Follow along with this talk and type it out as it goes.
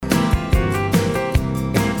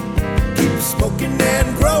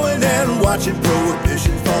watching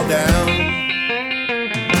prohibition fall down.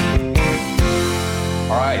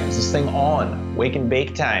 All right, is this thing on? Wake and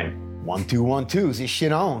bake time. 1 2 1 2. Is this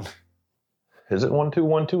shit on? Is it 1 2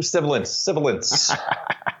 1 2? Sibilance.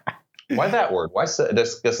 Why that word? Why? I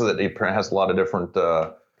guess that it has a lot of different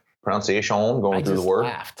pronunciation going through the word.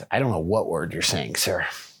 Laughed. I don't know what word you're saying, sir.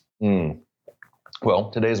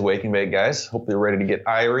 Well, today's Wake and Bake, guys. Hope you're ready to get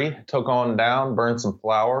irie, took on down, burn some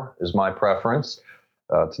flour is my preference.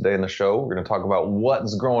 Today in the show, we're going to talk about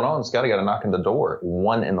what's going on. Scotty got to knock on the door at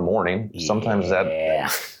 1 a.m. Sometimes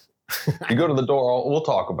you go to the door, we'll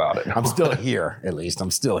talk about it. I'm still here, at least.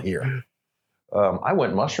 I'm still here. I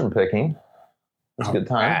went mushroom picking. It's a good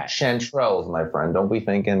time. Right. Chanterelles, my friend. Don't be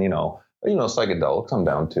thinking, psychedelics I'm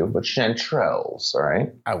down to, but chanterelles, all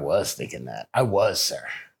right? I was thinking that. I was, sir.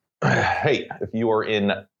 Hey, if you are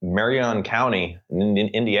in Marion County in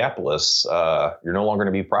Indianapolis, you're no longer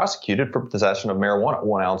going to be prosecuted for possession of marijuana,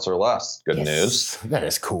 1 ounce or less. Good news. That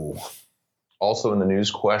is cool. Also in the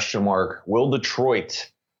news, question mark, will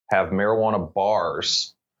Detroit have marijuana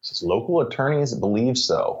bars? Says local attorneys believe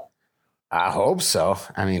so. I hope so.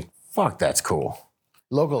 I mean, fuck, that's cool.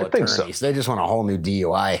 Local attorneys, they just want a whole new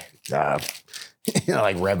DUI,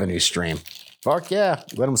 like revenue stream. Fuck yeah,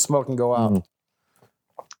 let them smoke and go out.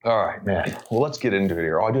 All right, man. Well, let's get into it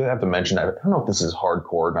here. I do have to mention, I don't know if this is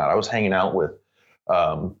hardcore or not. I was hanging out with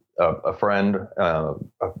a friend,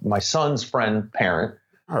 my son's friend, parent.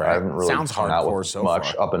 All right, I haven't really sounds hardcore so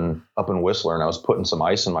much far. up in Whistler, and I was putting some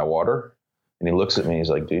ice in my water. And he looks at me, he's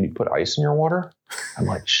like, dude, you put ice in your water? I'm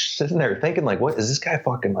like sitting there thinking, like, what is this guy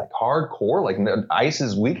fucking like hardcore? Like ice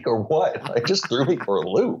is weak or what? Like just threw me for a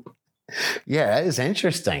loop. Yeah, that is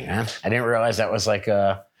interesting, man. I didn't realize that was like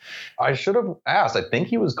I should have asked. I think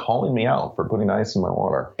he was calling me out for putting ice in my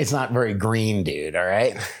water. it's not very green, dude, all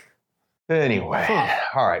right? Anyway,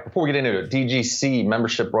 all right. Before we get into it, DGC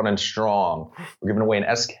membership running strong. We're giving away an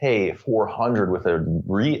SK400 with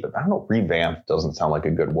revamp doesn't sound like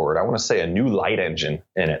a good word. I want to say a new light engine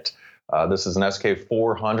in it. This is an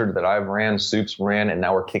SK400 that I've ran, Soups ran, and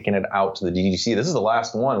now we're kicking it out to the DGC. This is the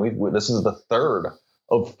last one. This is the third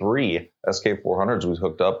of 3 SK400s we've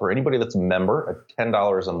hooked up. For anybody that's a member at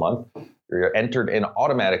 $10 a month, you're entered in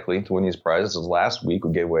automatically to win these prizes. Last week,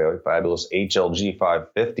 we gave away a fabulous HLG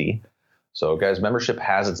 550. So, guys, membership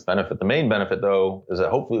has its benefit. The main benefit, though, is that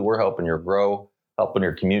hopefully we're helping you grow, helping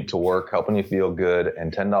your commute to work, helping you feel good,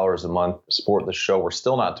 and $10 a month to support the show. We're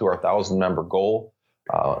still not to our 1,000-member goal.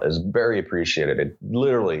 Is very appreciated. It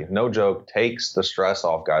literally, no joke, takes the stress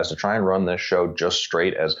off, guys, to try and run this show just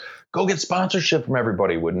straight as go get sponsorship from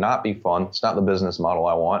everybody would not be fun. It's not the business model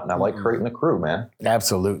I want, and I like creating the crew, man.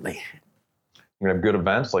 Absolutely. We're going to have good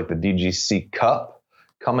events like the DGC Cup.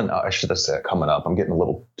 Coming up, I should have said coming up. I'm getting a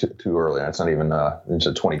little too early. It's not even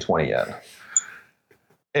into 2020 yet.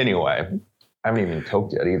 Anyway, I haven't even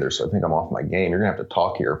toked yet either, so I think I'm off my game. You're going to have to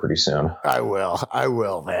talk here pretty soon. I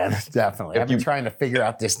will, man. Definitely. I've been trying to figure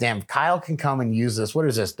out this damn. Kyle can come and use this. What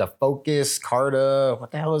is this? The Focus Carta.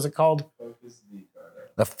 What the hell is it called? Focus V Carta.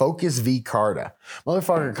 The Focus V Carta.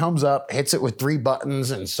 Motherfucker comes up, hits it with 3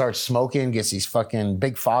 buttons and starts smoking, gets these fucking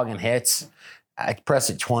big fog and hits. I press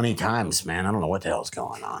it 20 times, man. I don't know what the hell's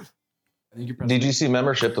going on. I think you DGC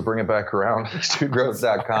membership, to bring it back around,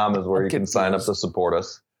 StudeGrowth.com is where you can sign up to support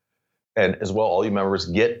us. And as well, all you members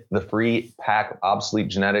get the free pack of Obsolete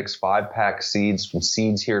Genetics, 5-pack seeds from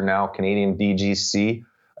Seeds Here Now, Canadian DGC.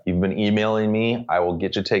 You've been emailing me. I will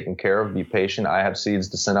get you taken care of. Be patient. I have seeds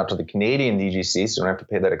to send out to the Canadian DGC, so you don't have to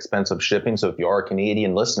pay that expensive shipping. So if you are a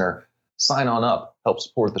Canadian listener, sign on up. Help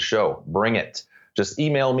support the show. Bring it. Just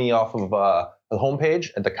email me off of the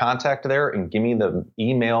homepage at the contact there and give me the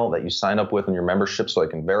email that you sign up with in your membership so I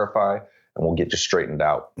can verify, and we'll get you straightened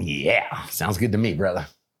out. Yeah. Sounds good to me, brother.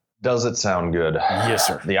 Does it sound good? Yes,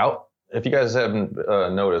 sir. If you guys haven't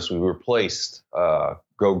noticed, we replaced Grow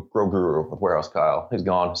Guru with Warehouse Kyle. He's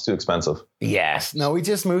gone. It's too expensive. Yes. No, we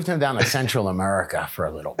just moved him down to Central America for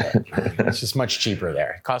a little bit. It's just much cheaper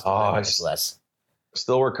there. It costs less.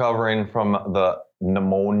 Still recovering from the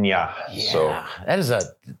pneumonia. Yeah. So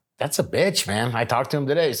that's a bitch, man. I talked to him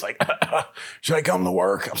today. He's like, should I come to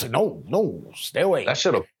work? I was like, no, stay away.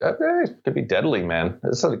 that could be deadly, man.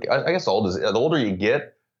 I guess the older you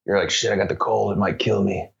get, you're like, shit, I got the cold. It might kill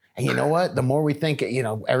me. And you know what? The more we think,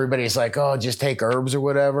 everybody's like, oh, just take herbs or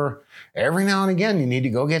whatever. Every now and again, you need to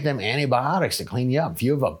go get them antibiotics to clean you up. If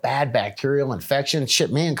you have a bad bacterial infection,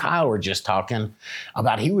 shit, me and Kyle were just talking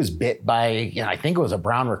about he was bit by, I think it was a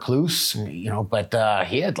brown recluse, but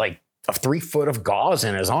he had like a 3 foot of gauze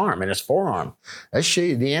in his arm, in his forearm. That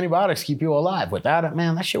shit, the antibiotics keep you alive. Without it,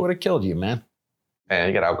 man, that shit would have killed you, man. Man,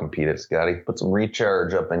 you got to outcompete it, Scotty. Put some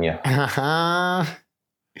recharge up in you.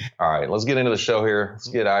 All right, let's get into the show here. Let's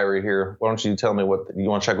get Irie here. Why don't you tell me what you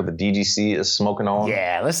want to check what the DGC is smoking on?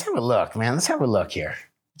 Yeah, let's have a look, man. Let's have a look here.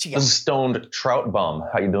 What you got? This is Stoned Trout Bum.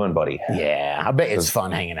 How you doing, buddy? Yeah, I bet it's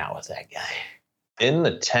fun hanging out with that guy. In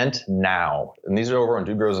the tent now. And these are over on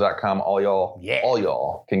dudegrows.com. All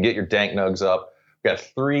y'all can get your dank nugs up. We've got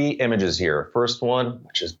 3 images here. First one,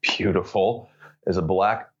 which is beautiful, is a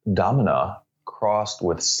black domina crossed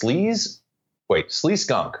with Slee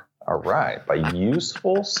Skunk. All right, by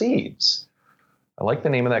Useful Seeds. I like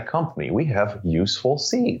the name of that company. We have Useful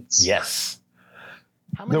Seeds. Yes.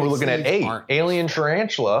 Then we're looking at 8, Alien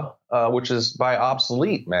Tarantula, which is by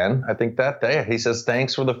Obsolete, man. I think that day he says,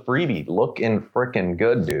 thanks for the freebie. Looking freaking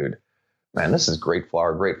good, dude. Man, this is great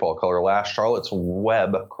flower, great fall color. Last Charlotte's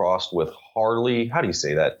Web crossed with Harley. How do you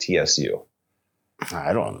say that? TSU.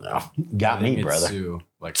 I don't know. Got me, brother. Sue.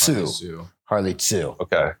 Like Sue. Sue. Harley Sue.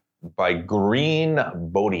 Okay. By Green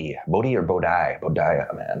Bodhi. Bodhi or Bodhi? Bodhi,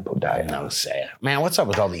 man. Bodhi. No say it. Man, what's up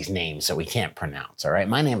with all these names that we can't pronounce, all right?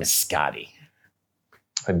 My name is Scotty.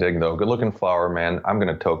 I dig, though. Good looking flower, man. I'm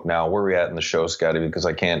going to toke now. Where are we at in the show, Scotty? Because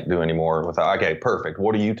I can't do any more without. Okay, perfect.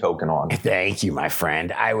 What are you toking on? Thank you, my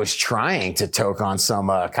friend. I was trying to toke on some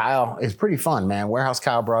Kyle. It's pretty fun, man. Warehouse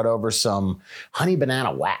Kyle brought over some honey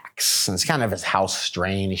banana wax. And it's kind of his house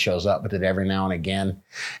strain. He shows up with it every now and again.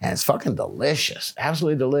 And it's fucking delicious.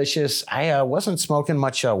 Absolutely delicious. I wasn't smoking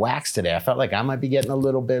much wax today. I felt like I might be getting a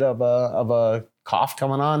little bit of a cough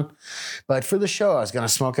coming on. But for the show, I was going to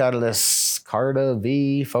smoke out of this Carta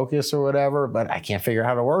V Focus or whatever, but I can't figure out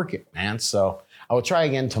how to work it, man. So I will try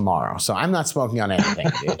again tomorrow. So I'm not smoking on anything,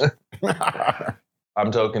 dude.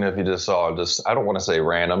 I'm token if you just saw I don't want to say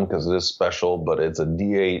random because it is special, but it's a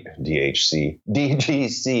DGC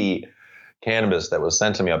cannabis that was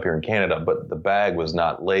sent to me up here in Canada, but the bag was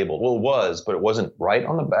not labeled. Well, it was, but it wasn't right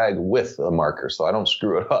on the bag with a marker, so I don't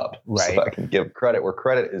screw it up. Right. So I can give credit where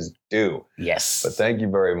credit is due. Yes. But thank you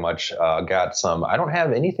very much. Got some. I don't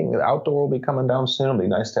have anything. Outdoor will be coming down soon. It'll be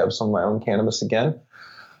nice to have some of my own cannabis again.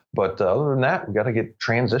 But other than that, we got to get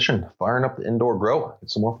transition, firing up the indoor grow, get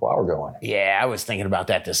some more flower going. Yeah, I was thinking about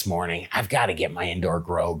that this morning. I've got to get my indoor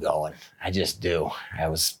grow going. I just do. I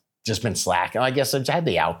was just been slacking. I guess I had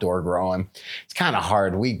the outdoor growing. It's kind of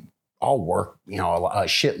hard. We all work, a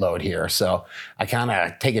shitload here. So I kind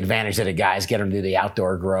of take advantage of the guys, get them to do the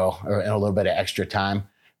outdoor grow in a little bit of extra time.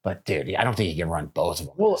 But dude, I don't think you can run both of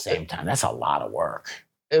them at the same time. That's a lot of work.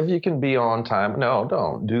 If you can be on time, no,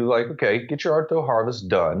 don't. Do get your outdoor harvest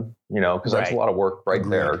done, because that's a lot of work right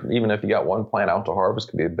there. Even if you got one plant out to harvest,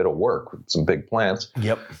 could be a bit of work with some big plants.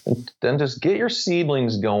 Yep. And then just get your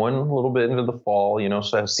seedlings going a little bit into the fall,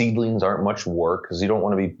 so seedlings aren't much work because you don't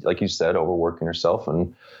want to be, like you said, overworking yourself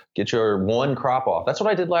and get your one crop off. That's what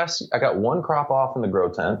I did last year. I got one crop off in the grow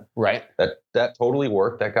tent. Right. That totally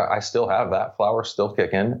worked. I still have that flower still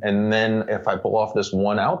kicking. And then if I pull off this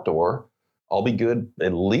one outdoor, I'll be good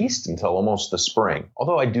at least until almost the spring.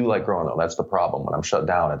 Although I do like growing, though. That's the problem. When I'm shut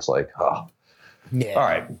down, it's like, Yeah. All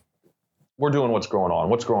right. We're doing what's going on.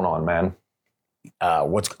 What's going on, man?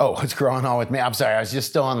 What's going on with me? I'm sorry. I was just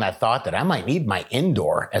still on that thought that I might need my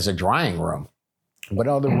indoor as a drying room. What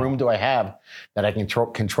other room do I have that I can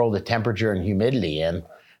control the temperature and humidity in?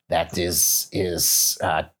 That is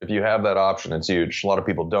if you have that option, it's huge. A lot of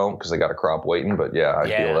people don't because they got a crop waiting. But yeah, I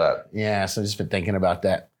feel that. Yeah. So I've just been thinking about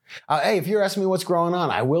that. Hey, if you're asking me what's going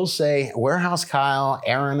on, I will say Warehouse Kyle,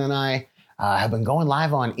 Aaron, and I have been going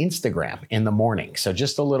live on Instagram in the morning. So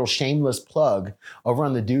just a little shameless plug over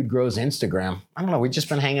on the Dude Grows Instagram. I don't know. We've just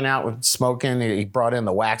been hanging out with smoking. He brought in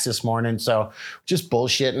the wax this morning. So just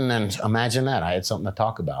bullshitting, and imagine that. I had something to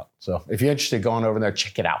talk about. So if you're interested, going over there,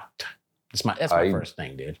 check it out. That's my first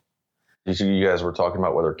thing, dude. You guys were talking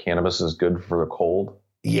about whether cannabis is good for the cold.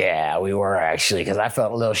 Yeah, we were actually, because I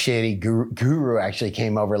felt a little shitty. Guru actually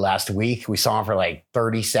came over last week. We saw him for like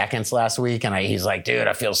 30 seconds last week. And he's like, dude,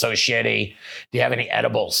 I feel so shitty. Do you have any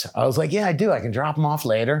edibles? I was like, yeah, I do. I can drop them off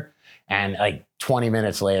later. And like 20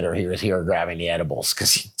 minutes later, he was here grabbing the edibles.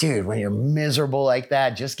 Because, dude, when you're miserable like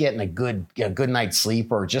that, just getting a good night's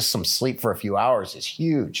sleep or just some sleep for a few hours is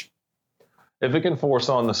huge. If it can force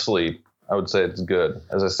on the sleep, I would say it's good.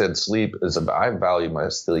 As I said, sleep I value my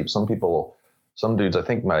sleep. Some dudes, I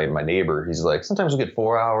think my neighbor, he's like, sometimes we'll get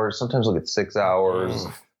 4 hours, sometimes we'll get 6 hours.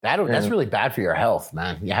 That's really bad for your health,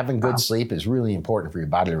 man. Having good sleep is really important for your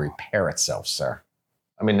body to repair itself, sir.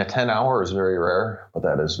 I mean, the 10 hour is very rare, but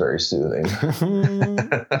that is very soothing.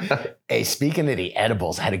 Hey, speaking of the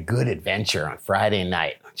edibles, I had a good adventure on Friday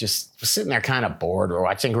night. just sitting there kind of bored. Or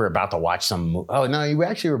I think we were about to watch some. Oh no, you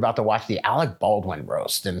actually were about to watch the Alec Baldwin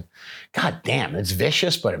roast, and god damn, it's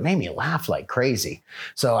vicious, but it made me laugh like crazy.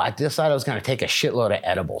 So I decided I was going to take a shitload of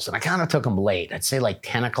edibles, and I kind of took them late. I'd say like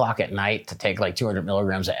 10 o'clock at night to take like 200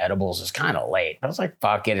 milligrams of edibles is kind of late. I was like,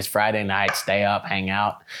 fuck it, it's Friday night, stay up, hang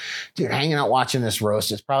out, dude. Hanging out watching this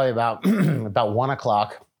roast. It's probably about about 1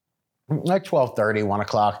 o'clock, like 12:30, 1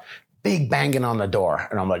 o'clock. Big banging on the door,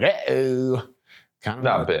 and I'm like, oh. Kind of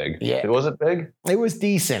Not big. Yeah. Was it big? It was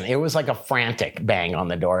decent. It was like a frantic bang on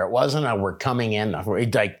the door. It wasn't a we're coming in.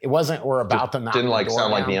 It wasn't we're about to knock Didn't the like door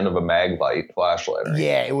sound like down. the end of a mag light flashlight. Or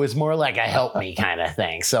Yeah, it was more like a help me kind of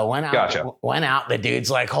thing. So went out. Gotcha. Went out. The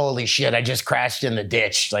dude's like, holy shit! I just crashed in the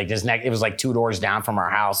ditch. Like his neck. It was like 2 doors down from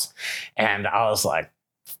our house, and I was like,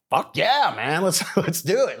 fuck yeah, man. Let's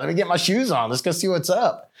do it. Let me get my shoes on. Let's go see what's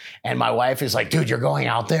up. And my wife is like, dude, you're going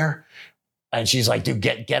out there. And she's like, dude,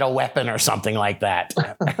 get a weapon or something like that.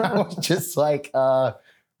 I was just like,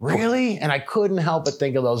 really? And I couldn't help but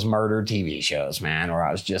think of those murder TV shows, man, where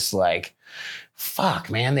I was just like, fuck,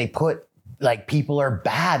 man, they put like people are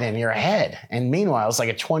bad in your head. And meanwhile, it's like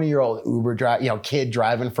a 20-year-old Uber kid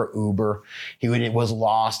driving for Uber. He was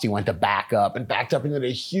lost. He went to back up and backed up into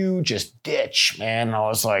the hugest ditch, man. And I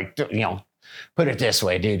was like, put it this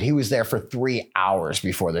way, dude. He was there for 3 hours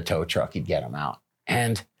before the tow truck could get him out.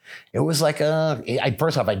 And it was like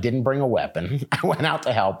first off, I didn't bring a weapon. I went out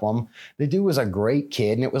to help him. The dude was a great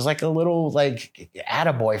kid, and it was like a little like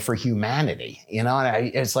attaboy for humanity, And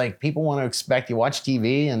it's like people want to expect, you watch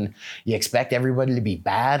TV and you expect everybody to be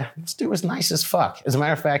bad. This dude was nice as fuck. As a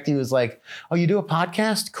matter of fact, he was like, "Oh, you do a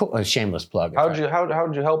podcast? Cool." A shameless plug. how'd you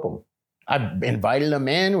help him? I invited him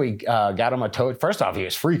in. We got him a tow. First off, he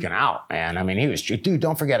was freaking out, man. I mean, dude,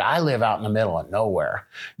 don't forget, I live out in the middle of nowhere.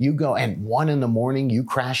 You go and 1 a.m, you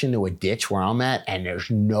crash into a ditch where I'm at, and there's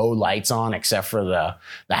no lights on except for the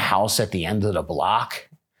house at the end of the block.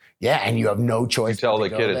 Yeah, and you have no choice. You tell but the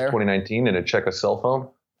to kid go it's there. 2019 and to check a cell phone?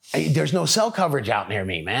 There's no cell coverage out near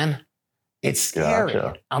me, man. It's scary.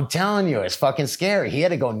 Gotcha. I'm telling you, it's fucking scary. He had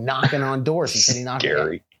to go knocking on doors. He said he knocked.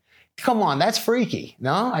 Scary. Come on, that's freaky.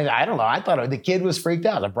 No, I don't know. I thought the kid was freaked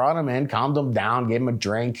out. I brought him in, calmed him down, gave him a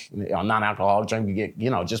drink, a non-alcoholic drink to get,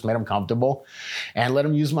 just made him comfortable, and let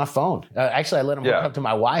him use my phone. Actually, I let him hook up to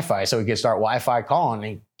my Wi-Fi so he could start Wi-Fi calling.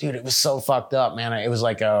 And dude, it was so fucked up, man. It was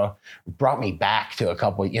like brought me back to a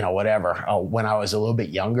couple, whatever. When I was a little bit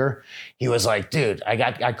younger, he was like, dude,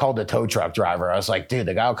 I called the tow truck driver. I was like, dude,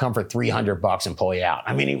 the guy will come for $300 and pull you out.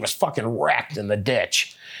 I mean, he was fucking wrecked in the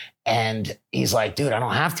ditch. And he's like, dude, I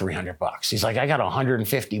don't have $300. He's like, I got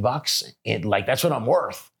 $150. Like, that's what I'm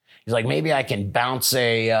worth. He's like, maybe I can bounce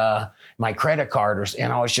my credit card.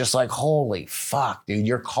 And I was just like, holy fuck, dude,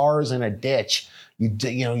 your car's in a ditch.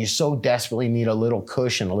 You so desperately need a little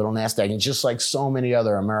cushion, a little nest egg. And just like so many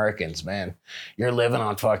other Americans, man, you're living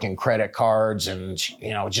on fucking credit cards and,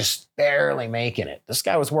 just barely making it. This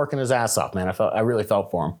guy was working his ass off, man. I really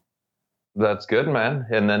felt for him. That's good, man.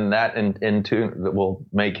 And then that that will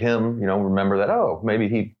make him, remember that, maybe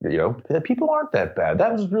he, people aren't that bad.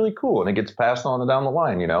 That was really cool. And it gets passed on down the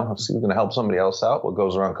line, If he's going to help somebody else out, what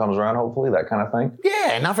goes around comes around, hopefully, that kind of thing.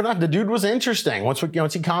 Yeah, not for nothing. The dude was interesting. Once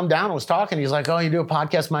he calmed down and was talking, he's like, oh, you do a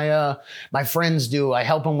podcast? My friends do. I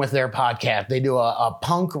help them with their podcast. They do a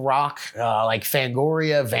punk rock, like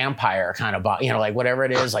Fangoria vampire kind of, like whatever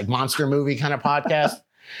it is, like monster movie kind of podcast.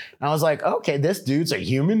 And I was like, okay, this dude's a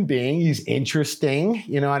human being. He's interesting.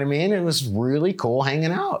 You know what I mean? It was really cool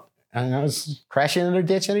hanging out. And I was crashing in a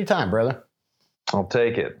ditch anytime, brother. I'll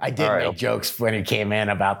take it. I did make jokes when it came in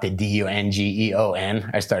about the Dungeon.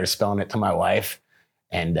 I started spelling it to my wife.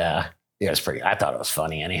 And it was I thought it was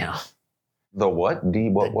funny anyhow. The what?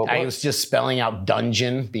 What? I was just spelling out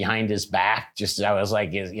dungeon behind his back. I was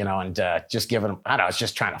like, just giving him, I was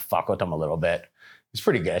just trying to fuck with him a little bit. It's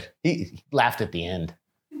pretty good. He laughed at the end.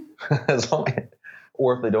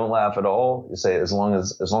 Or if they don't laugh at all, you say as long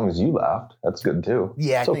as you laughed, that's good too.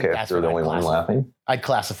 Yeah, it's okay if they're the only one laughing. I'd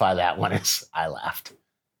classify that one as I laughed.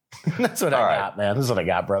 That's what I got, man. This is what I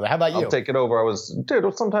got, brother. How about you? I'll take it over.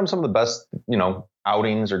 Sometimes some of the best,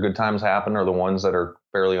 outings or good times happen are the ones that are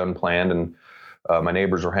fairly unplanned. And my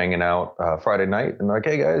neighbors were hanging out Friday night, and they're like,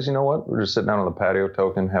 hey guys, you know what? We're just sitting down on the patio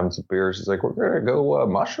token, having some beers. He's like, we're gonna go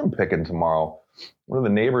mushroom picking tomorrow. One of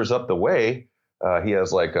the neighbors up the way. He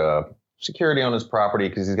has like a security on his property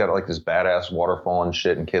because he's got like this badass waterfall and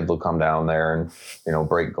shit, and kids will come down there and,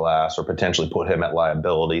 break glass or potentially put him at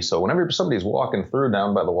liability. So whenever somebody's walking through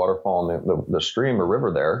down by the waterfall and the stream or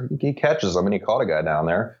river there, he catches them, and he caught a guy down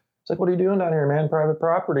there. It's like, what are you doing down here, man? Private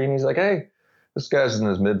property. And he's like, hey, this guy's in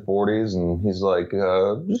his mid 40s, and he's like,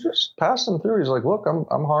 just passing through. He's like, look,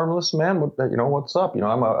 I'm harmless, man. What's up?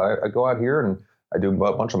 I go out here and I do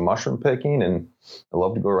a bunch of mushroom picking, and I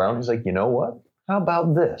love to go around. He's like, you know what? How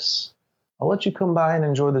about this? I'll let you come by and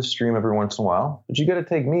enjoy this stream every once in a while, but you got to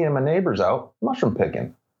take me and my neighbors out mushroom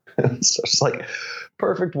picking. So it's like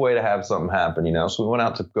perfect way to have something happen, So we went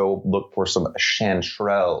out to go look for some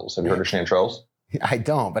chanterelles. Have you heard of chanterelles? I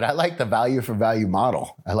don't, but I like the value for value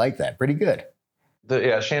model. I like that. Pretty good.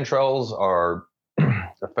 Chanterelles are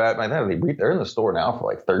a fat. They're in the store now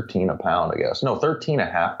for like 13 a pound, I guess. No, 13 a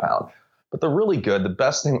half pound. But they're really good. The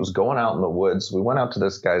best thing was going out in the woods. We went out to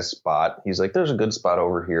this guy's spot. He's like, there's a good spot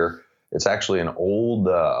over here. It's actually an old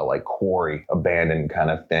quarry, abandoned kind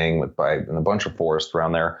of thing and a bunch of forest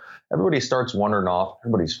around there. Everybody starts wandering off.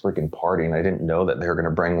 Everybody's freaking partying. I didn't know that they were going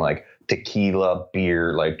to bring like tequila,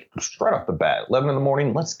 beer, like straight off the bat. 11 in the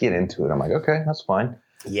morning, let's get into it. I'm like, okay, that's fine.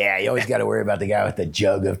 Yeah, you always got to worry about the guy with the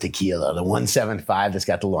jug of tequila, the 175 that's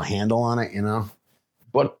got the little handle on it,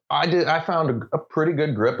 But I found a pretty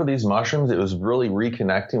good grip of these mushrooms. It was really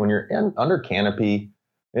reconnecting when you're under canopy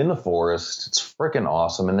in the forest. It's freaking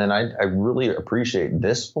awesome. And then I really appreciate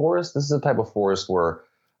this forest. This is the type of forest where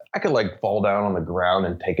I could like fall down on the ground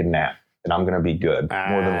and take a nap and I'm going to be good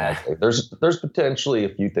more than likely. There's potentially a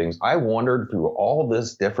few things. I wandered through all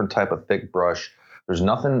this different type of thick brush. There's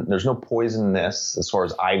no poisonness as far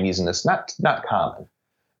as ivies in this, not common.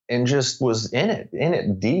 And just was in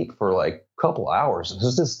it deep for like a couple hours. I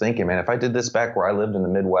was just thinking, man, if I did this back where I lived in the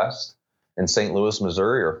Midwest, in St. Louis,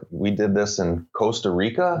 Missouri, or we did this in Costa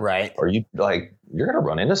Rica, right? Or you're gonna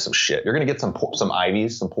run into some shit. You're gonna get some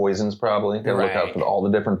ivies, some poisons, probably. You gotta look out for all the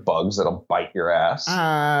different bugs that'll bite your ass.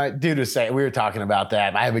 Dude was saying, we were talking about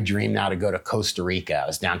that. I have a dream now to go to Costa Rica. I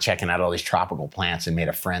was down checking out all these tropical plants and made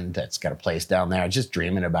a friend that's got a place down there. Just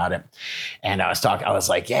dreaming about it. And I was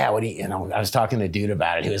like, yeah, I was talking to a dude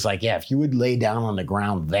about it. He was like, yeah, if you would lay down on the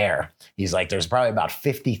ground there, he's like, there's probably about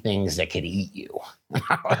 50 things that could eat you.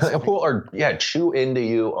 Chew into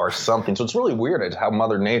you or something. So it's really weird. It's how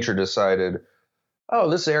Mother Nature decided, oh,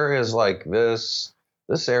 this area is like this.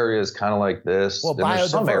 This area is kind of like this. Well, biodiverse.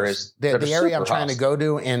 some areas, the area I'm trying to go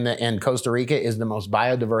to in Costa Rica is the most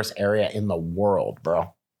biodiverse area in the world,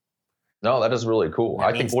 bro. No, that is really cool.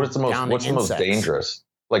 I think what's the most dangerous?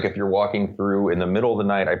 Like if you're walking through in the middle of the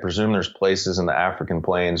night, I presume there's places in the African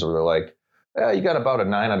plains where they're like, you got about a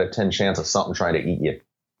 9 out of 10 chance of something trying to eat you.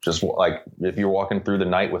 Just like if you're walking through the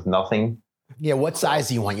night with nothing. Yeah, what size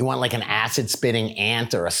do you want? You want like an acid-spitting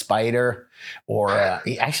ant or a spider? Or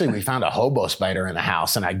actually, we found a hobo spider in the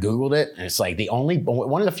house, and I Googled it, and it's like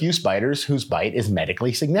one of the few spiders whose bite is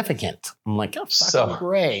medically significant. I'm like, oh, fucking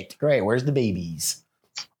great. Where's the babies?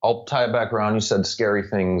 I'll tie it back around. You said scary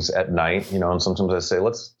things at night, and sometimes I say,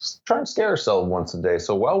 let's try and scare ourselves once a day.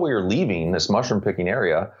 So while we were leaving this mushroom picking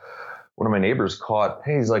area, one of my neighbors caught,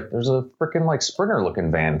 hey, he's like, there's a freaking like Sprinter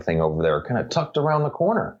looking van thing over there, kind of tucked around the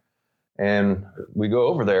corner. And we go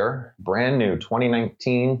over there, brand new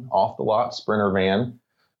 2019 off the lot Sprinter van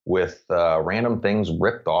with random things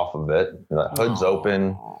ripped off of it. The hood's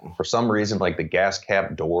open. For some reason, like the gas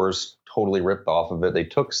cap doors totally ripped off of it. They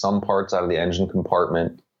took some parts out of the engine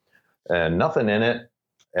compartment and nothing in it.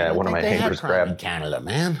 And one of my neighbors grabbed Canada,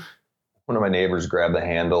 man. One of my neighbors grabbed the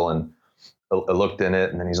handle and I looked in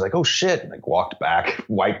it, and then he's like, oh, shit, and like walked back,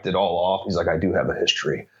 wiped it all off. He's like, I do have a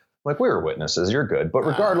history. I'm like, we were witnesses. You're good. But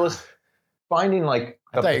regardless, finding like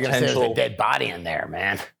I thought you were going to say there's a dead body in there,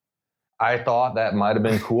 man. I thought that might have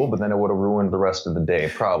been cool, but then it would have ruined the rest of the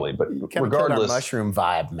day, probably. But regardless. Our mushroom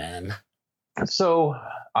vibe, man. So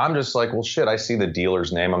I'm just like, well, shit, I see the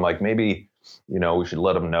dealer's name. I'm like, maybe, we should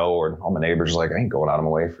let them know. Or all my neighbors are like, I ain't going out of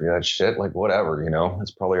my way for that shit. Like, whatever,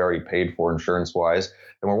 it's probably already paid for insurance wise.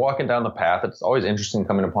 And we're walking down the path. It's always interesting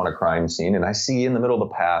coming upon a crime scene. And I see in the middle of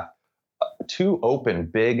the path, 2 open,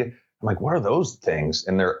 big, I'm like, what are those things?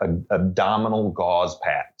 And they're abdominal gauze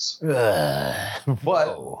pads.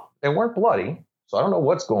 But they weren't bloody. So I don't know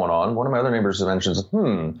what's going on. One of my other neighbors mentions,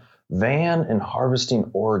 van and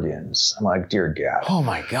harvesting organs. I'm like, dear God. Oh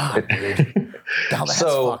my God, dude. Now that's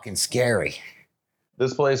fucking scary.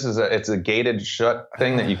 This place it's a gated shut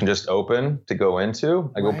thing that you can just open to go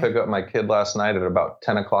into. I go pick up my kid last night at about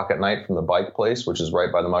 10 o'clock at night from the bike place, which is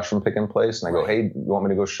right by the mushroom picking place. And I go, hey, you want me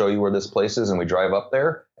to go show you where this place is? And we drive up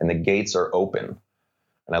there and the gates are open.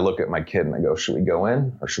 And I look at my kid and I go, should we go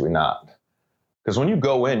in or should we not? Because when you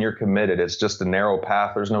go in, you're committed. It's just a narrow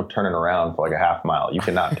path. There's no turning around for like a half mile. You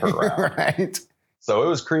cannot turn around. Right. So it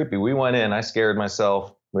was creepy. We went in. I scared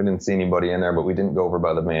myself. We didn't see anybody in there, but we didn't go over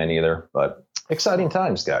by the van either. But exciting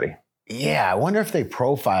times, Scotty. Yeah, I wonder if they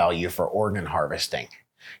profile you for organ harvesting.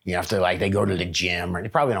 You have to they go to the gym, or they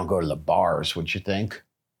probably don't go to the bars. What you think?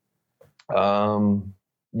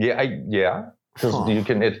 Yeah.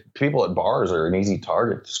 Because people at bars are an easy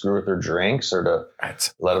target to screw with their drinks or to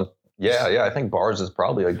let them. Yeah. I think bars is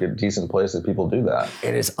probably a good, decent place that people do that.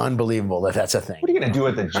 It is unbelievable that that's a thing. What are you going to do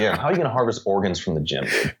at the gym? How are you going to harvest organs from the gym,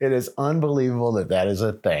 dude? It is unbelievable that is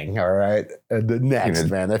a thing. All right. The next,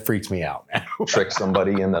 man, that freaks me out, man. Trick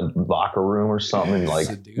somebody in the locker room or something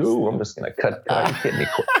ooh, I'm just going to cut your kidney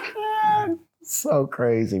quick. So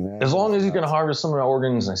crazy, man. As long as you can harvest some of my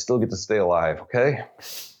organs, I still get to stay alive, okay?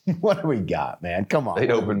 What do we got, man? Come on. They'd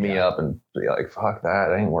open me up and be like, fuck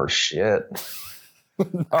that. Ain't worth shit.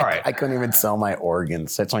 All right. I couldn't even sell my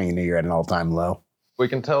organs. That's when you knew you're at an all-time low. We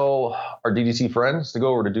can tell our DDC friends to go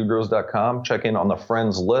over to dudebros.com, check in on the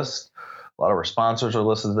friends list. A lot of our sponsors are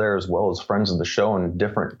listed there, as well as friends of the show and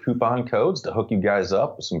different coupon codes to hook you guys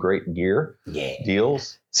up with some great gear,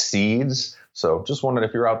 deals, seeds. So just wondering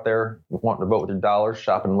if you're out there wanting to vote with your dollars,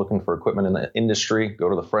 shopping, looking for equipment in the industry, go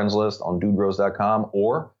to the friends list on dudebros.com,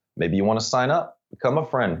 or maybe you want to sign up, become a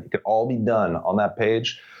friend. It could all be done on that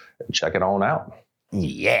page. Check it on out.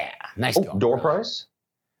 Yeah. Nice. Door price?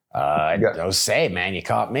 Don't say, man. You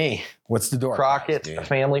caught me. What's the door Crockett price,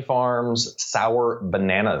 Family Farms sour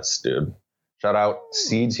bananas, dude. Shout out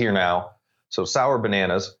Seeds Here Now. So sour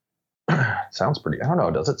bananas. Sounds pretty. I don't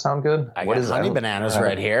know. Does it sound good? I got honey bananas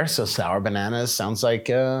right here. So sour bananas sounds like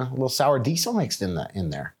a little sour diesel mixed in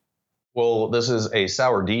there. Well, this is a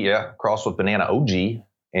sour D, crossed with banana OG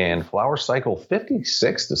and flower cycle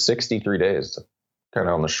 56 to 63 days. Kind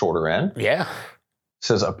of on the shorter end. Yeah. It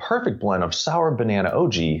says a perfect blend of sour banana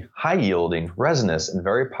OG, high yielding, resinous, and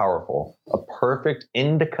very powerful. A perfect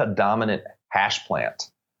indica dominant hash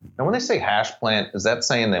plant. Now, when they say hash plant, is that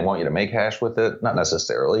saying they want you to make hash with it? Not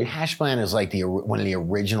necessarily. Hash plant is like one of the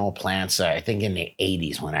original plants, I think in the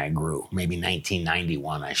 80s when I grew, maybe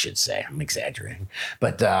 1991, I should say. I'm exaggerating.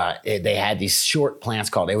 But they had these short plants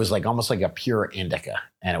it was almost like a pure indica.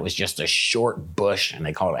 And it was just a short bush, and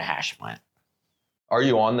they called it a hash plant. Are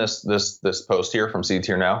you on this post here from Seeds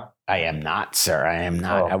Here Now? I am not, sir. I am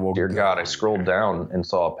not. Oh, dear God, I scrolled down and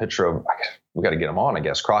saw a picture of, we got to get them on, I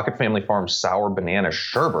guess. Crockett Family Farms sour banana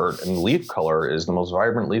sherbet, and leaf color is the most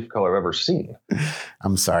vibrant leaf color I've ever seen.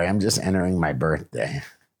 I'm sorry. I'm just entering my birthday.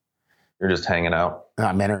 You're just hanging out? No,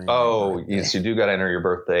 I'm entering yes, you do got to enter your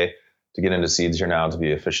birthday to get into Seeds Here Now to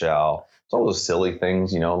be official. It's all those silly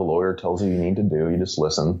things, the lawyer tells you need to do. You just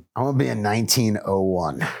listen. I'm going to be in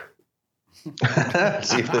 1901.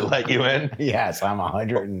 See if they let you in. Yes, I'm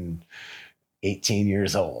 118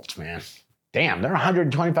 years old, man. Damn, they're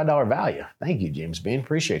 $125 value. Thank you, James Bean.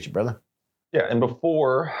 Appreciate you, brother. Yeah, and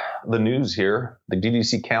before the news here, the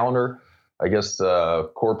DDC calendar, I guess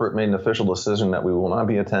corporate made an official decision that we will not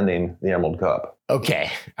be attending the Emerald Cup.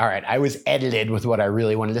 Okay. All right. I was edited with what I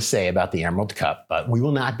really wanted to say about the Emerald Cup, but we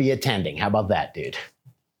will not be attending. How about that, dude?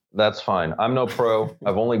 That's fine. I'm no pro.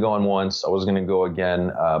 I've only gone once. I was going to go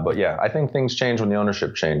again. But yeah, I think things change when the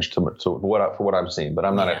ownership changed for what I've seen. But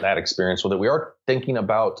I'm not that experienced with it. We are thinking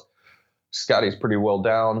about, Scotty's pretty well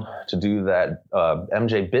down to do that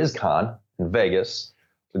MJ BizCon in Vegas.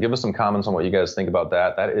 So give us some comments on what you guys think about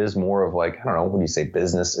that. That is more of I don't know, what do you say,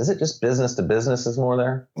 business? Is it just business to business is more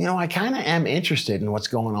there? I kind of am interested in what's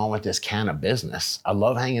going on with this can of business. I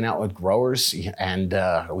love hanging out with growers, and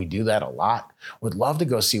we do that a lot. Would love to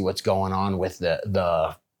go see what's going on with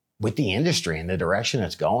the industry and the direction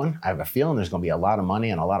it's going. I have a feeling there's going to be a lot of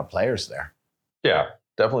money and a lot of players there. Yeah,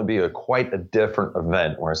 definitely be quite a different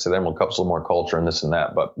event where I say then we'll couple some more culture and this and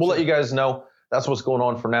that. But we'll let you guys know. That's what's going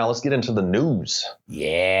on for now. Let's get into the news.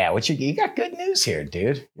 Yeah, you got good news here,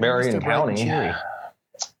 dude. Marion County,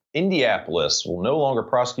 Indianapolis will no longer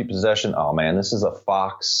prosecute possession. Oh man, this is a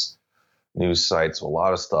Fox news site, so a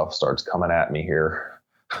lot of stuff starts coming at me here.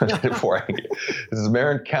 This is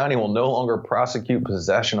Marion County will no longer prosecute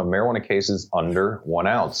possession of marijuana cases under 1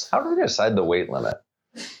 ounce. How do they decide the weight limit?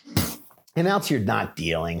 An ounce you're not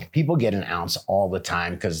dealing. People get an ounce all the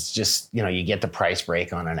time because it's just, you get the price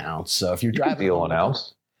break on an ounce. So if you're driving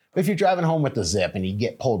if you're driving home with the zip and you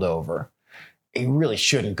get pulled over, you really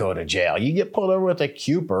shouldn't go to jail. You get pulled over with a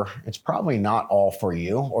Cooper, it's probably not all for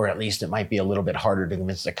you, or at least it might be a little bit harder to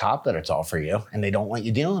convince the cop that it's all for you, and they don't want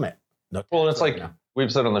you dealing it. Well, it's we've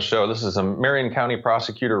said on the show, this is a Marion County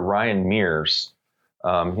prosecutor, Ryan Mears.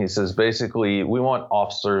 He says, basically, we want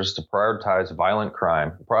officers to prioritize violent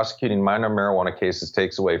crime. Prosecuting minor marijuana cases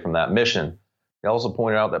takes away from that mission. He also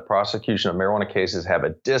pointed out that prosecution of marijuana cases have a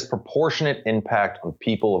disproportionate impact on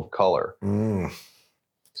people of color.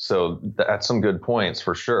 So So that's some good points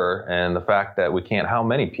for sure. And the fact that we can't, how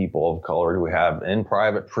many people of color do we have in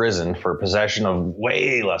private prison for possession of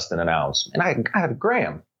way less than an ounce? And I had a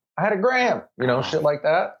gram. Shit like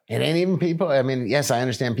that. It ain't even people. I mean, yes, I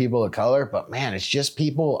understand people of color, but man, it's just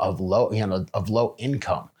people of low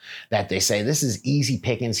income that they say this is easy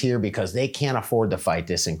pickings here because they can't afford to fight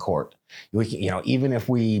this in court. Even if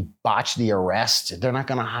we botch the arrest, they're not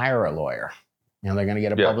going to hire a lawyer. They're going to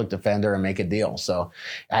get a public defender and make a deal. So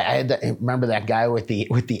I remember that guy with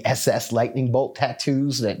the SS lightning bolt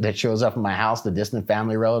tattoos that shows up in my house, the distant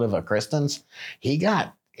family relative of Kristen's. He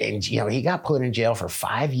got put in jail for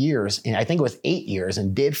 5 years, and I think it was 8 years,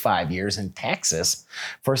 and did 5 years in Texas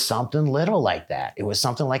for something little like that. It was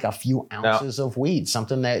something like a few ounces of weed,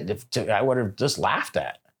 something that I would have just laughed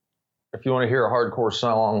at. If you want to hear a hardcore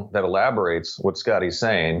song that elaborates what Scotty's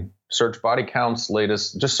saying, search Body Count's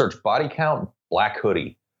latest. Just search Body Count Black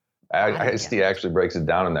Hoodie. Ice-T actually breaks it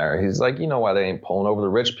down in there. He's like, you know why they ain't pulling over the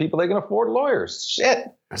rich people? They can afford lawyers. Shit.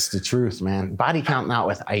 That's the truth, man. Body Count not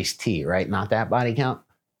with Ice-T, right? Not that Body Count?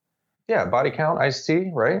 Yeah, Body Count,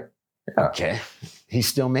 Ice-T, right? Yeah. Okay. He's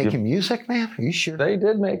still making music, man? Are you sure? They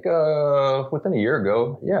did make within a year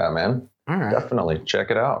ago. Yeah, man. All right. Definitely.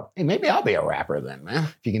 Check it out. Hey, maybe I'll be a rapper then, man.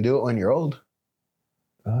 If you can do it when you're old.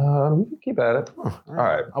 You can keep at it. Oh, all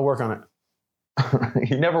right. I'll work on it.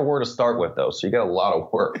 You never were to start with, though, so you got a lot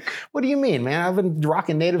of work. What do you mean, man? I've been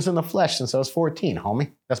rocking Natives in the Flesh since I was 14,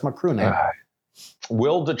 homie. That's my crew name.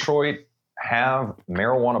 Will Detroit have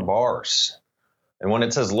marijuana bars? And when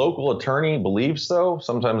it says local attorney believes so,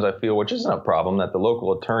 sometimes I feel, which isn't a problem, that the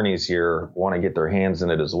local attorneys here want to get their hands in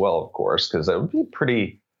it as well, of course, because that would be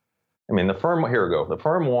pretty. I mean, the firm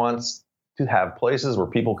wants to have places where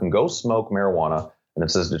people can go smoke marijuana, and it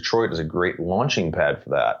says Detroit is a great launching pad for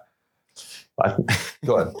that.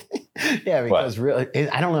 Go ahead. Yeah, because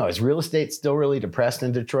I don't know. Is real estate still really depressed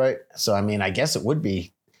in Detroit? So, I mean, I guess it would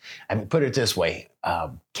be. I mean, put it this way,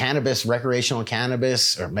 cannabis, recreational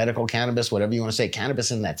cannabis or medical cannabis, whatever you want to say,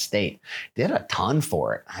 cannabis in that state did a ton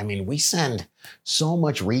for it. I mean, we send so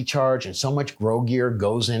much recharge and so much grow gear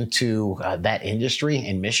goes into that industry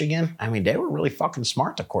in Michigan. I mean, they were really fucking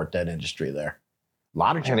smart to court that industry there. A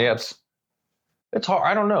lot of jobs. And yeah, it's hard.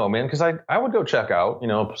 I don't know, man, because I would go check out,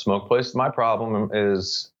 a smoke place. My problem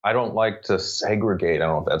is I don't like to segregate. I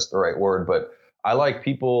don't know if that's the right word, but I like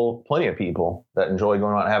plenty of people that enjoy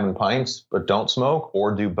going out and having pints, but don't smoke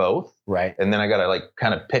or do both. Right. And then I got to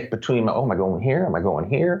kind of pick between am I going here? Am I going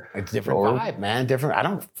here? It's different vibe, man. Different.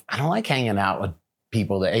 I don't like hanging out with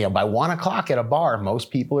people that, by 1 o'clock at a bar,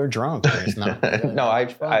 most people are drunk. It's not no,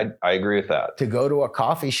 I agree with that. To go to a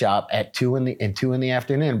coffee shop at 2 in the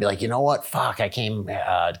afternoon and be like, you know what? Fuck, I came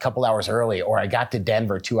a couple hours early, or I got to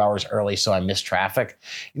Denver 2 hours early, so I missed traffic.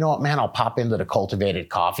 You know what, man? I'll pop into the Cultivated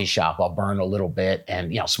coffee shop. I'll burn a little bit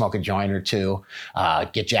and, smoke a joint or two,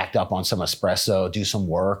 get jacked up on some espresso, do some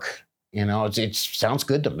work. It sounds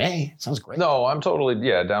good to me. It sounds great. No, I'm totally,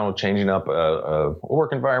 down with changing up a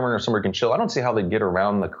work environment or somewhere can chill. I don't see how they get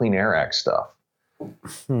around the Clean Air Act stuff. I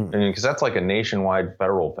mean, because that's like a nationwide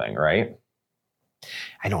federal thing, right?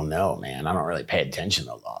 I don't know, man. I don't really pay attention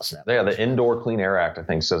to laws. Yeah, the Indoor Clean Air Act, I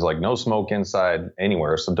think, says like no smoke inside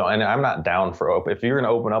anywhere. So and I'm not down for open. If you're going to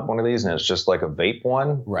open up one of these and it's just like a vape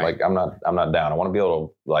one, right. Like I'm not down. I want to be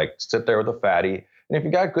able to sit there with a fatty. And if you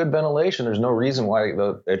got good ventilation, there's no reason why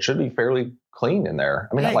it should be fairly clean in there.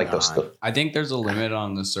 I mean, I like those. I think there's a limit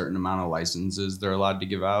on the certain amount of licenses they're allowed to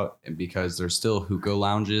give out, because there's still hookah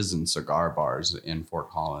lounges and cigar bars in Fort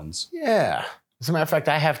Collins. Yeah. As a matter of fact,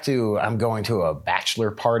 I'm going to a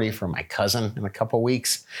bachelor party for my cousin in a couple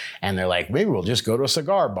weeks. And they're like, maybe we'll just go to a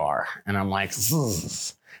cigar bar. And I'm like,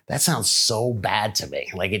 that sounds so bad to me.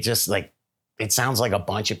 Like, it sounds like a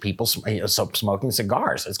bunch of people smoking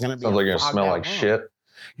cigars. It's going to be. Sounds like you're going to smell like shit.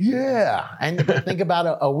 Yeah. And think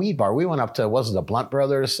about a weed bar. We went up to, was it the Blunt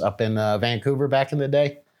Brothers up in Vancouver back in the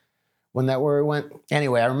day? When that where we went?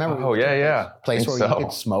 Anyway, I remember. Oh, yeah. Place where you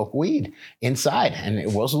could smoke weed inside. And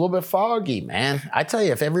it was a little bit foggy, man. I tell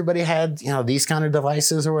you, if everybody had, these kind of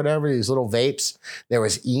devices or whatever, these little vapes, there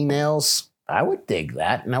was emails. I would dig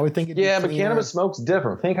that, and I would think it'd be but cannabis smoke's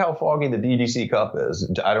different. Think how foggy the DGC cup is.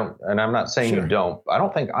 And I'm not saying you don't. I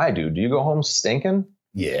don't think I do. Do you go home stinking?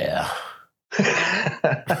 Yeah.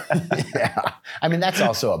 Yeah. I mean, that's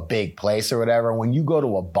also a big place or whatever. When you go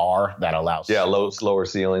to a bar that allows lower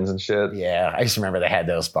ceilings and shit. Yeah, I used to remember they had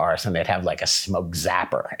those bars and they'd have like a smoke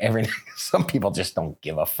zapper. Some people just don't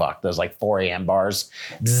give a fuck. Those like 4 a.m. bars,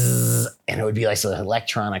 and it would be like an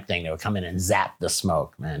electronic thing that would come in and zap the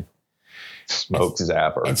smoke, man. Smoke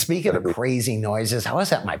zapper. And speaking of crazy noises, I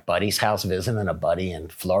was at my buddy's house visiting a buddy in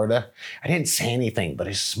Florida. I didn't say anything, but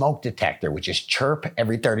his smoke detector would just chirp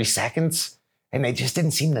every 30 seconds, and they just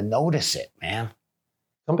didn't seem to notice it, man.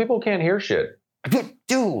 Some people can't hear shit.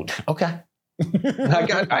 Dude, okay.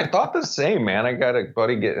 I thought the same, man. I got a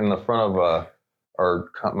buddy get in the front of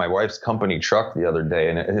my wife's company truck the other day,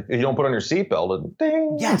 and if you don't put on your seatbelt, it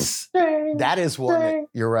ding. Yes, ding, that is one. ding.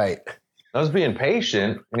 You're right. I was being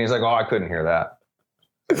patient, and he's like, "Oh, I couldn't hear that."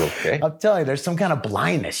 Okay. I'll tell you, there's some kind of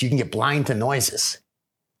blindness. You can get blind to noises.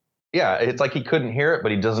 Yeah, it's like he couldn't hear it,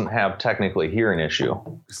 but he doesn't have technically hearing issue.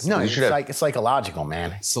 No, You it's should have- like it's psychological,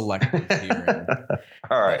 man. Selective hearing.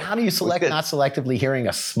 All right. But how do you select not selectively hearing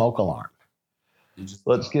a smoke alarm?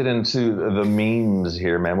 Let's get into the memes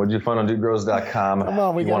here, man. What'd you find on dudegrows.com? Come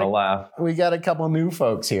on, we you want to laugh? We got a couple new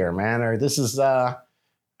folks here, man. Or this is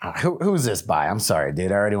who's this by? I'm sorry,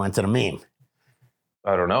 dude. I already went to the meme.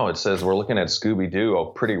 I don't know. It says we're looking at Scooby-Doo,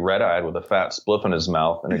 a pretty red-eyed with a fat spliff in his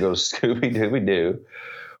mouth, and it goes, Scooby-Dooby-Doo,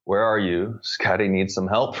 where are you? Scotty needs some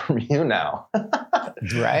help from you now.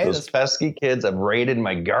 Right? Those pesky kids have raided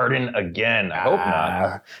my garden again. I hope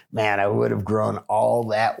not. Man, I would have grown all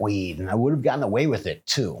that weed, and I would have gotten away with it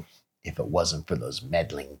too, if it wasn't for those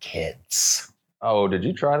meddling kids. Oh, did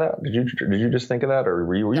you try that? Did you just think of that, or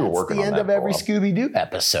were you working on that? That's the end of every Scooby-Doo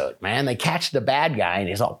episode, man. They catch the bad guy, and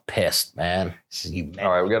he's all pissed, man.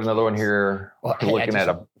 All right, we got another one here. Well,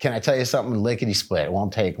 Can I tell you something? Lickety split. It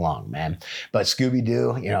won't take long, man. But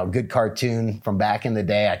Scooby-Doo, good cartoon from back in the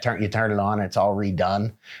day. You turn it on, and it's all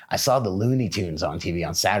redone. I saw the Looney Tunes on TV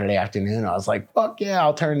on Saturday afternoon. I was like, fuck yeah,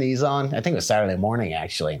 I'll turn these on. I think it was Saturday morning,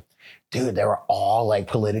 actually. Dude, they were all like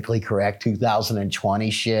politically correct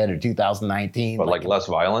 2020 shit or 2019. But like less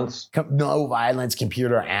violence? No violence,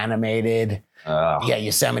 computer animated. Yeah,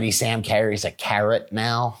 Yosemite Sam carries a carrot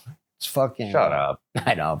now. It's fucking. Shut up.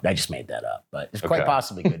 I know. I just made that up, but it's quite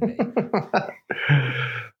possibly could be.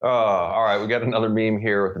 All right, we got another meme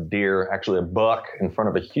here with a deer, actually a buck, in front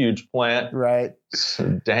of a huge plant. Right.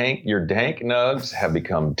 Your dank nugs have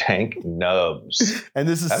become dank nubs. And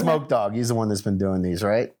this is Smoke Dog. He's the one that's been doing these,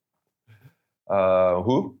 right?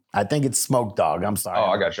 Who? I think it's Smoke Dog. I'm sorry. Oh,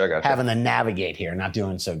 I got you. Having to navigate here, not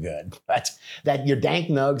doing so good. But that your dank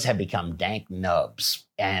nugs have become dank nubs.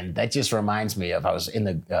 And that just reminds me of, I was in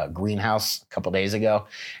the greenhouse a couple days ago,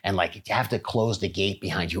 and like you have to close the gate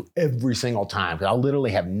behind you every single time. Because I'll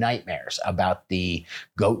literally have nightmares about the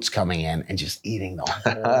goats coming in and just eating the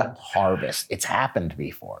whole harvest. It's happened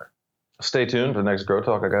before. Stay tuned for the next Grow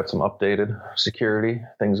Talk. I got some updated security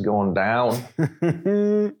things going down.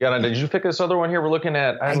 Yeah, did you pick this other one here we're looking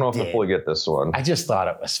at? I don't know if I fully get this one. I just thought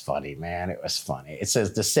it was funny, man. It was funny. It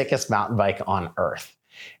says the sickest mountain bike on earth,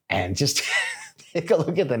 and just take a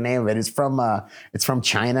look at the name of it. It's from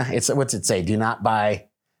China. What's it say? Do not buy.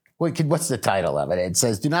 What's the title of it? It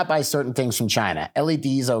says, do not buy certain things from China.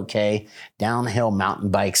 LEDs, okay. Downhill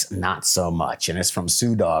mountain bikes, not so much. And it's from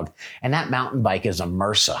Sue Dog. And that mountain bike is a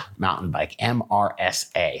MRSA mountain bike.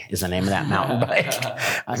 MRSA is the name of that mountain bike.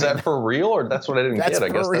 Is that for real, or that's what I didn't get?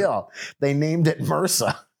 That's for real. They named it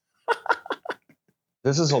MRSA.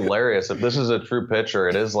 This is hilarious. If this is a true picture,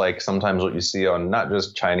 it is like sometimes what you see on not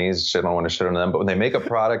just Chinese shit, I don't want to shit on them, but when they make a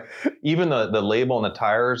product, even the label on the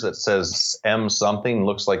tires that says M something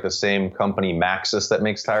looks like the same company Maxxis that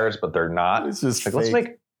makes tires, but they're not. It's just like, let's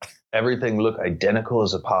make everything look identical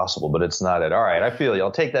as possible, but it's not it. All right, I feel you.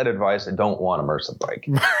 I'll take that advice. I don't want a MRSA bike.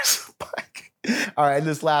 MRSA bike. All right,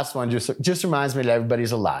 this last one just reminds me that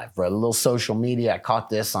everybody's alive, bro. A little social media. I caught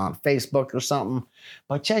this on Facebook or something,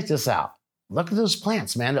 but check this out. Look at those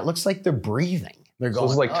plants, man. It looks like they're breathing. They're going.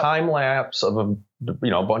 So it's like time lapse of a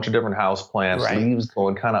bunch of different house plants, right. Leaves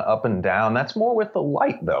going kind of up and down. That's more with the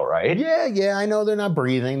light, though, right? Yeah. I know they're not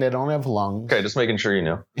breathing. They don't have lungs. Okay, just making sure you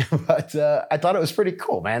know. But I thought it was pretty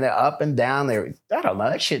cool, man. They're up and down. I don't know.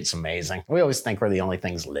 That shit's amazing. We always think we're the only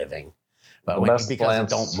things living, but because they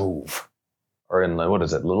don't move. Or in what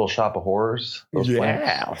is it, Little Shop of Horrors?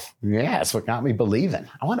 Yeah, that's what got me believing.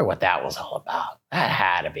 I wonder what that was all about. That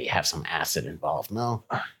had to have some acid involved, no?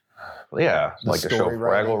 Yeah, like the show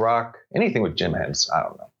Fraggle Rock. Anything with Jim Henson, I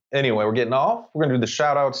don't know. Anyway, we're getting off. We're going to do the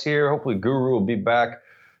shout-outs here. Hopefully Guru will be back.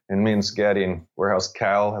 And me and Scotty and Warehouse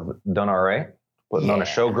Cal have done all right. Putting on a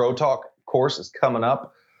show. Grow Talk course is coming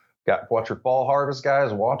up. Watch your fall harvest,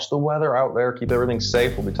 guys. Watch the weather out there. Keep everything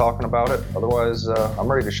safe. We'll be talking about it. Otherwise, I'm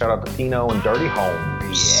ready to shout out to Pino and Dirty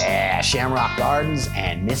Homes. Yeah, Shamrock Gardens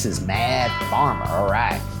and Mrs. Mad Farmer. All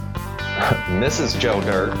right. Mrs. Joe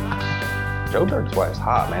Dirt. Joe Dirt's wife is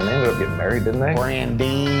hot, man. They ended up getting married, didn't they?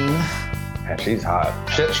 Brandine. Yeah, she's hot.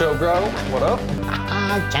 Shit Show Grow, what up?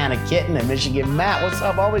 Kind of Kitten and Michigan Matt. What's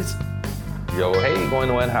up, always? Yo, hey, going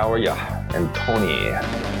to win. How are ya? and Tony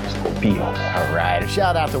Scorpio. All right.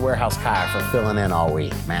 Shout out to Warehouse Kyle for filling in all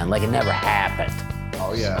week, man. Like it never happened.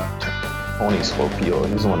 Oh yeah. Tony Scorpio,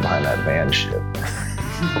 he's the one behind that van shit.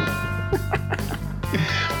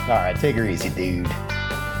 All right, take her easy, dude.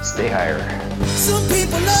 Stay higher. Some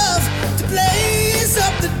people love to blaze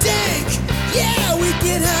up the dank. Yeah, we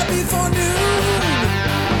get high before noon.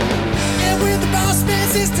 And when the boss man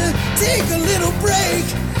says to take a little break,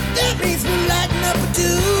 that means we're lighting up a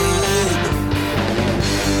dude.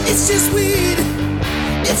 It's just weed.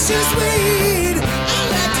 It's just weed. I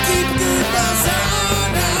like to keep a good buzz on.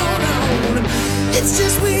 It's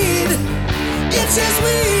just weed. It's just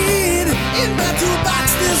weed. In my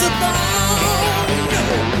toolbox there's a bone.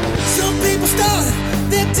 Some people start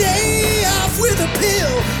their day off with a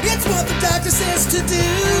pill. It's what the doctor says to do.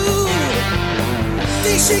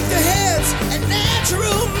 They shake their heads at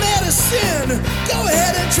natural medicine. Go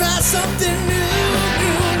ahead and try something new.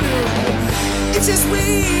 It's just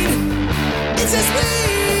weed. It's just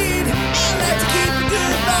weed. I like to keep a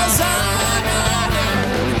good buzz on.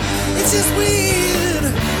 It's just weed.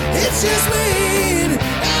 It's just weed.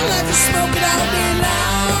 I like to smoke it all day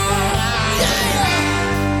long. Yeah.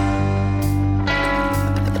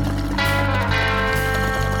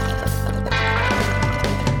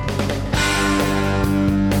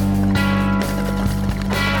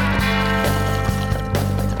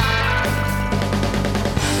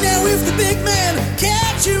 Now if the big man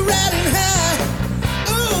catch you riding high,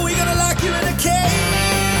 ooh, we gonna lock you in a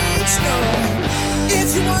cage. No.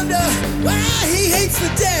 If you wonder why he hates the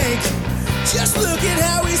dank, just look at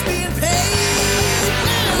how he's being paid.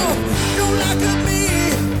 Now, don't lock up me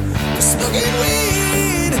for smoking weed.